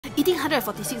eating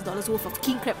 $146 worth of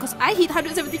king crab because I hit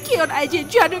 170k on IG and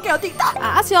 300k on TikTok.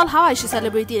 I asked y'all how I should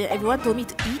celebrate it and everyone told me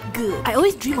to eat good. I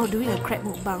always dream of doing a crab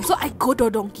mukbang, so I go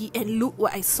to Donkey and look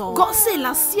what I saw. God say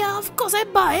last year, of course I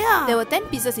buy. There were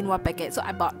 10 pieces in one packet, so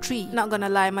I bought 3. Not gonna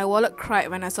lie, my wallet cried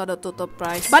when I saw the total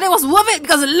price. But it was worth it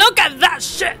because look at that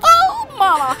shit! Oh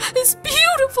mama, it's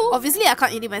beautiful! Obviously I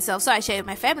can't eat it myself, so I share it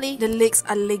with my family. The legs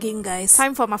are legging, guys.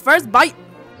 Time for my first bite!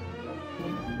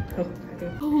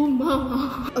 Oh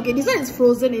mama. Okay, this one is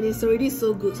frozen and it's already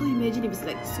so good. So imagine if it's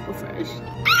like super fresh.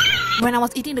 When I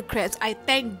was eating the crabs, I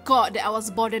thank God that I was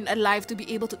born and alive to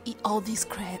be able to eat all these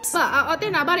crabs. But out of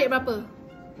 10 nak balik berapa?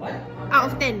 What?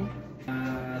 Out of 10.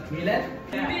 3 left?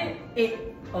 8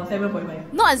 or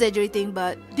 7.5. Not exaggerating,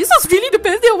 but this was really the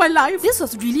best day of my life. This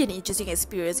was really an interesting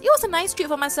experience. It was a nice treat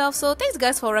for myself, so thanks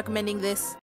guys for recommending this.